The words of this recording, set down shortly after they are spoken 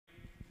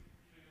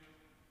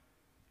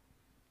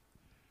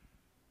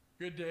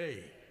Good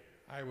day.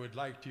 I would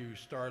like to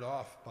start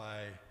off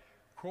by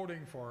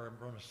quoting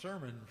from a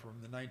sermon from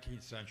the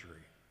 19th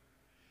century.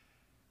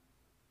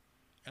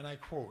 And I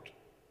quote,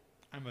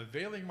 "I'm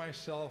availing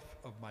myself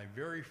of my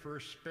very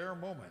first spare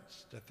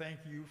moments to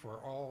thank you for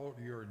all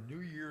your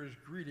New Year's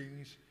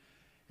greetings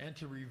and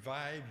to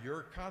revive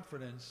your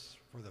confidence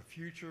for the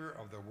future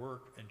of the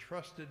work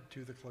entrusted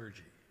to the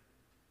clergy.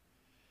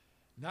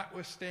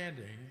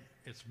 Notwithstanding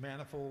its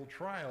manifold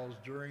trials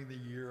during the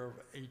year of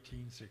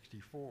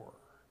 1864.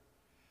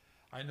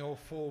 I know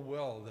full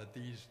well that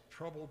these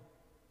troubled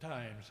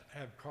times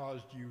have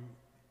caused you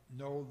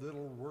no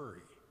little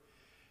worry.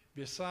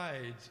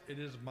 Besides, it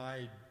is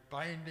my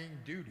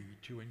binding duty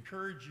to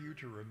encourage you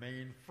to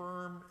remain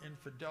firm in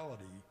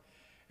fidelity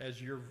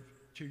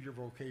to your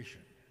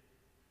vocation,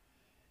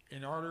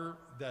 in order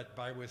that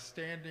by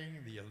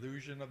withstanding the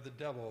illusion of the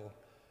devil,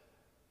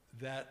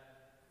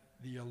 that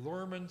the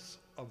allurements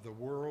of the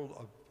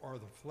world or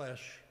the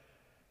flesh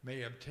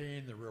may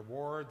obtain the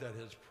reward that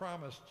has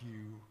promised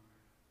you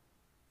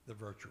the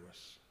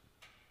virtuous."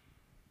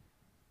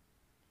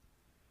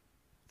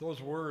 Those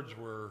words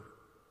were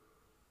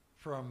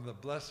from the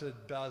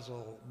Blessed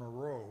Basil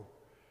Moreau,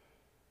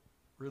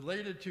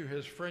 related to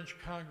his French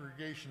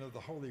Congregation of the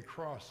Holy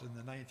Cross in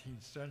the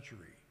 19th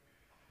century.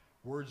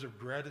 Words of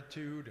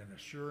gratitude and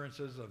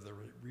assurances of the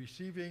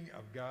receiving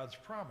of God's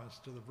promise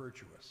to the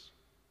virtuous.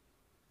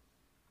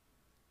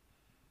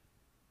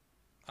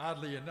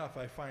 Oddly enough,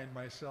 I find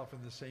myself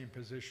in the same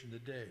position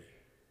today,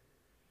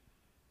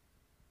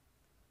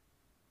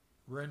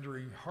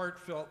 rendering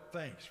heartfelt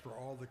thanks for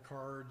all the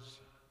cards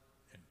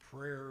and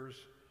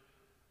prayers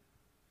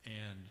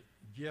and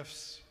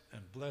gifts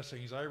and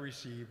blessings I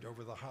received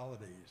over the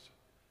holidays.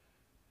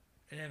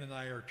 Ann and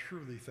I are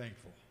truly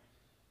thankful.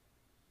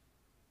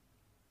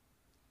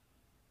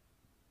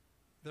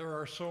 There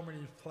are so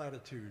many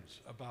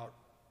platitudes about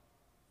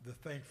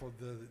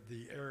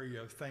the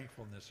area of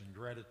thankfulness and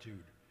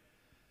gratitude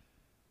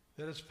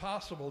that it's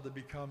possible to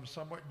become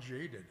somewhat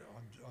jaded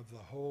of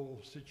the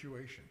whole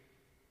situation.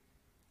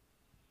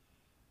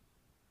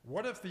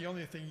 What if the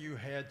only thing you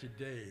had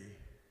today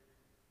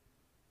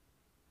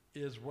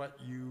is what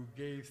you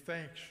gave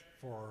thanks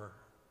for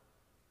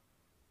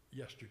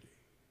yesterday?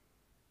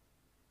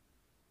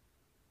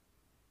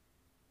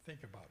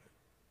 Think about it.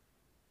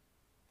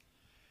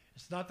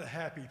 It's not the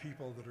happy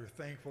people that are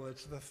thankful,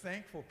 it's the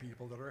thankful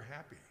people that are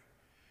happy.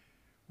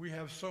 We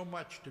have so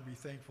much to be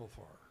thankful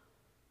for.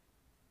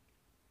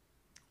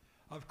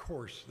 Of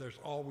course, there's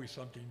always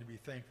something to be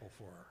thankful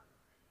for.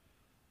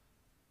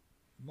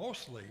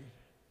 Mostly,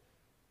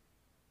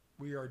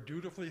 we are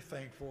dutifully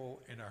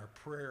thankful in our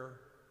prayer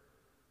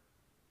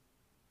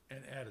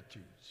and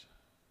attitudes.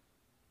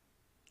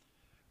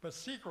 But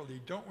secretly,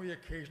 don't we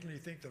occasionally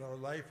think that our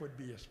life would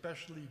be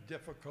especially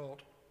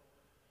difficult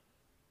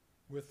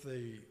with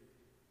the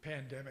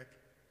pandemic,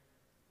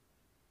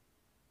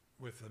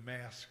 with the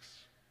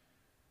masks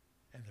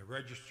and the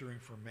registering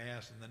for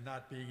Mass and the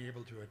not being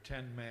able to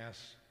attend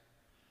Mass,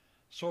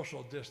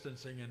 social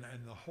distancing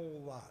and the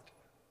whole lot?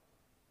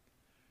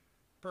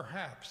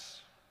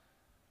 Perhaps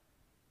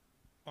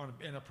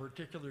in a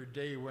particular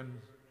day when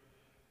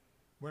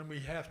we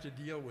have to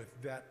deal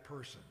with that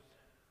person,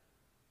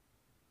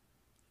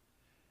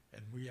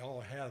 and we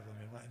all have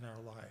them in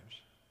our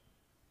lives.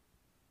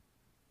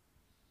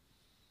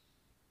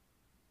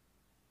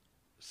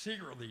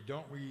 Secretly,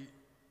 don't we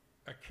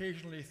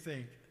occasionally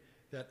think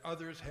that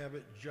others have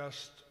it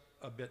just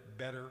a bit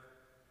better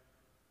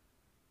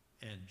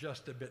and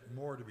just a bit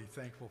more to be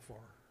thankful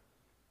for?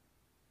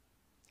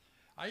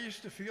 I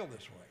used to feel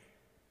this way.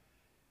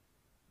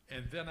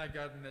 And then I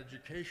got an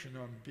education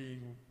on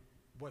being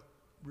what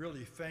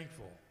really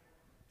thankful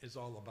is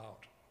all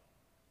about.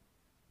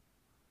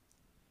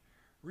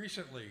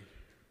 Recently,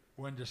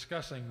 when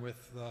discussing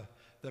with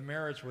the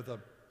merits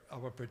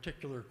of a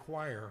particular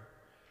choir,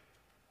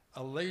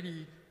 a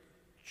lady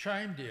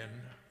chimed in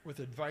with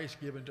advice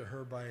given to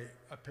her by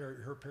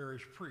her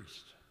parish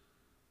priest.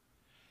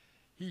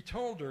 He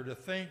told her to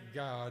thank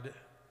God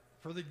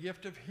for the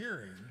gift of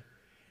hearing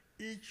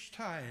each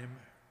time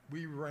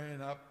we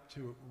ran up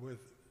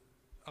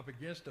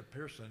against a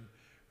person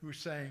who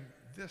sang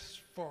this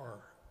far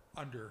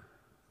under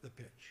the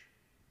pitch.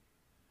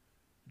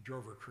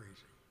 Drove her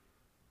crazy.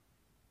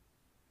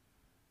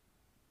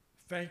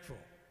 Thankful.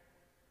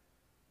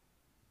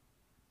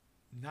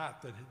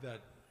 Not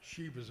that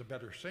she was a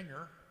better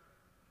singer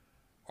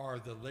or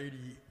the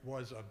lady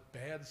was a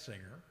bad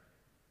singer,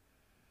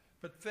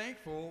 but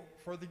thankful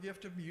for the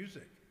gift of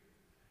music,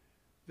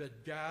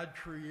 that God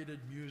created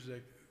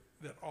music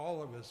that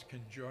all of us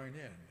can join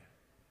in,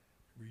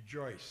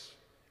 rejoice,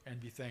 and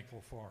be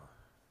thankful for.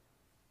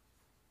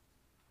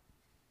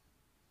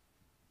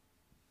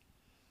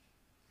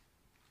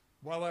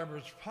 While I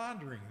was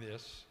pondering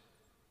this,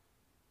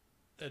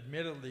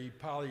 admittedly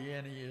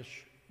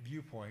Pollyanna-ish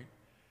viewpoint,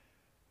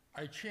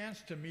 I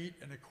chanced to meet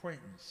an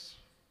acquaintance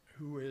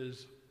who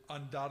is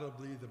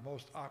undoubtedly the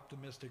most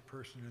optimistic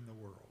person in the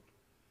world.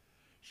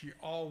 She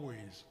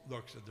always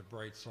looks at the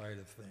bright side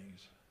of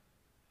things.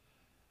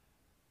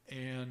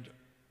 And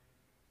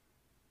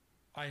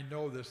I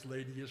know this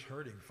lady is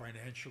hurting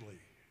financially.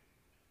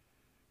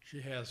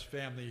 She has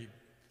family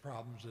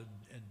problems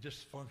and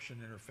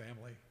dysfunction in her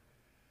family.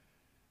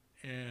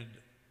 And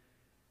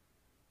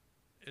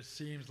it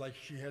seems like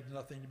she had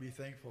nothing to be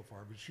thankful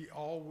for, but she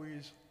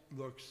always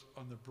looks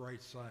on the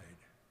bright side.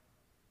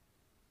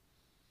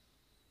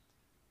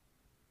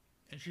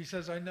 And she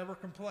says, I never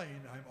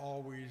complain, I'm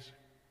always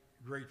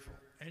grateful.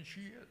 And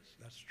she is,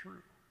 that's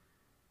true.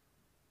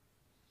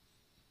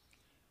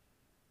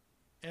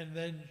 And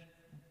then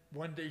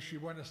one day she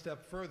went a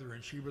step further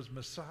and she was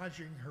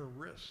massaging her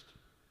wrist.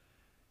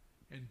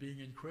 And being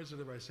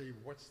inquisitive, I say,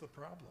 what's the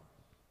problem?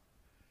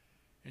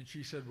 And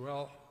she said,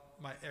 well,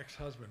 my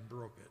ex-husband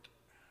broke it.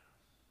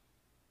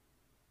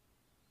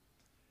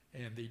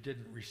 And they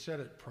didn't reset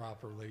it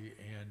properly,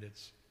 and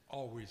it's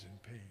always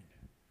in pain.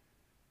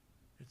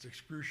 It's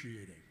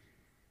excruciating.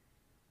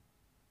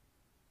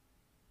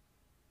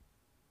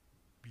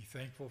 Be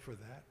thankful for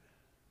that.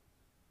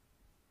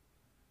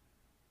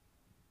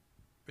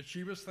 But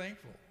she was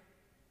thankful,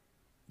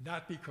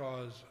 not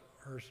because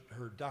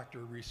her doctor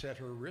reset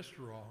her wrist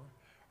wrong,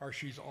 or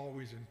she's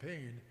always in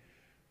pain,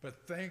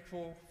 but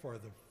thankful for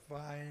the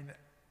fine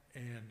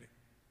and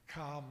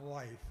calm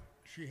life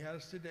she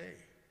has today.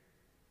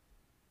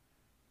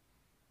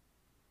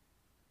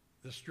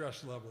 The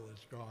stress level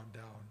has gone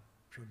down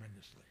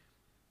tremendously.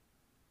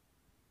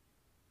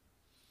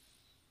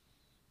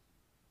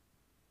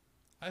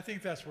 I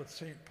think that's what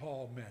St.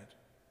 Paul meant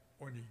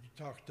when he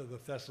talked to the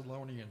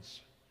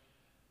Thessalonians,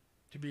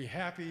 to be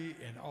happy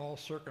in all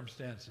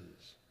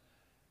circumstances,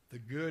 the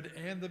good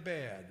and the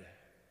bad,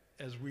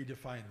 as we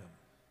define them,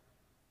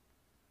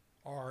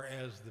 or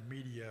as the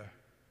media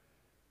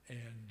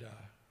and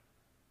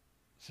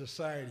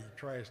society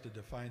tries to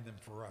define them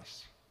for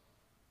us.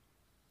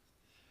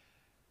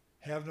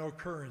 Have no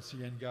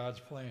currency in God's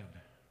plan.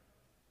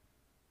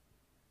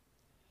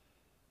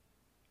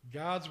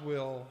 God's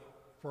will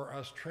for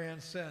us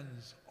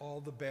transcends all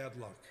the bad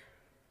luck,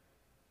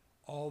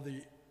 all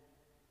the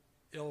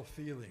ill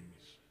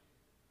feelings,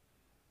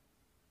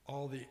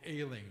 all the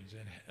ailings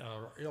and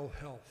ill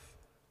health.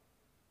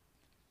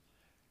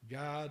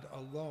 God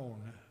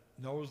alone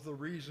knows the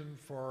reason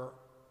for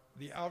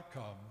the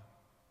outcome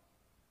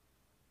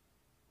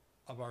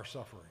of our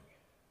suffering.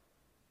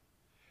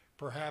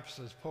 Perhaps,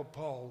 as Pope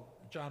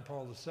John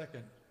Paul II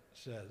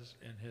says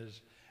in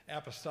his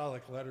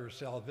apostolic letter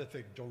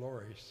Salvific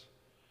Dolores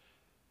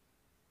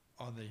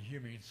on the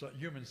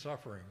human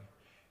suffering,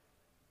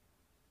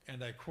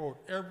 and I quote,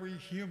 every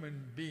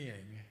human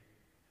being,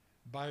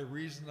 by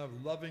reason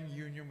of loving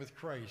union with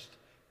Christ,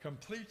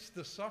 completes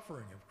the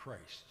suffering of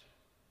Christ,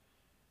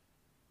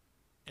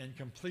 and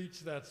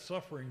completes that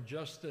suffering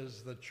just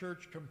as the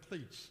church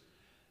completes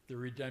the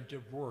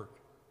redemptive work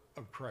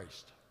of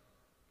Christ.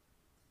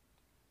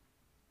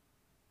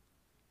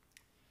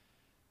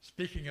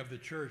 Speaking of the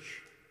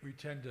church, we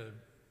tend to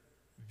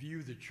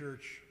view the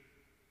church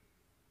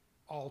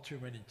all too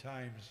many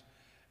times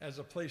as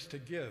a place to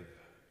give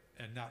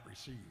and not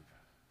receive.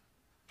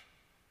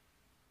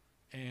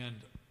 And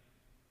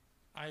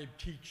I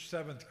teach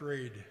 7th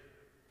grade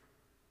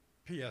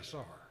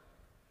PSR,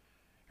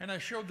 and I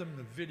showed them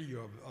the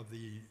video of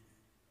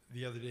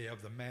the other day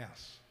of the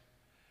Mass.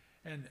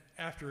 And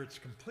after its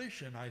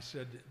completion, I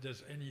said,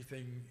 does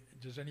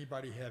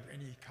anybody have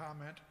any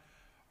comment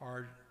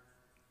or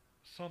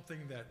something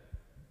that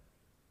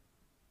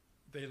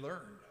they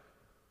learned?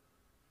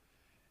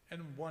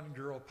 And one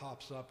girl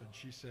pops up and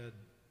she said,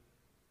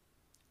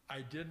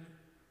 I didn't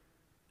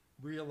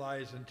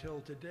realize until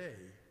today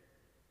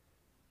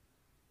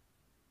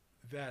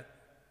that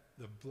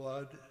the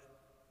blood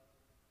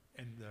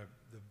and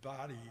the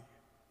body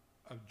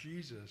of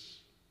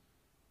Jesus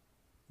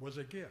was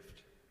a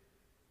gift.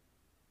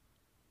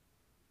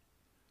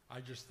 I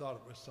just thought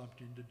it was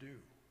something to do.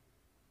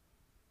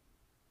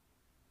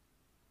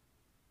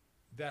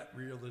 That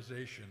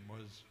realization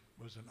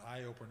was an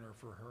eye-opener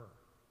for her.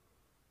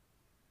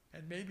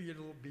 And maybe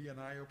it'll be an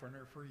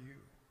eye-opener for you.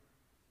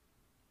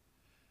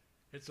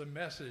 It's a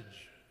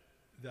message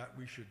that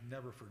we should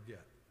never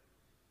forget.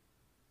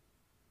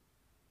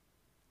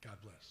 God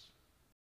bless.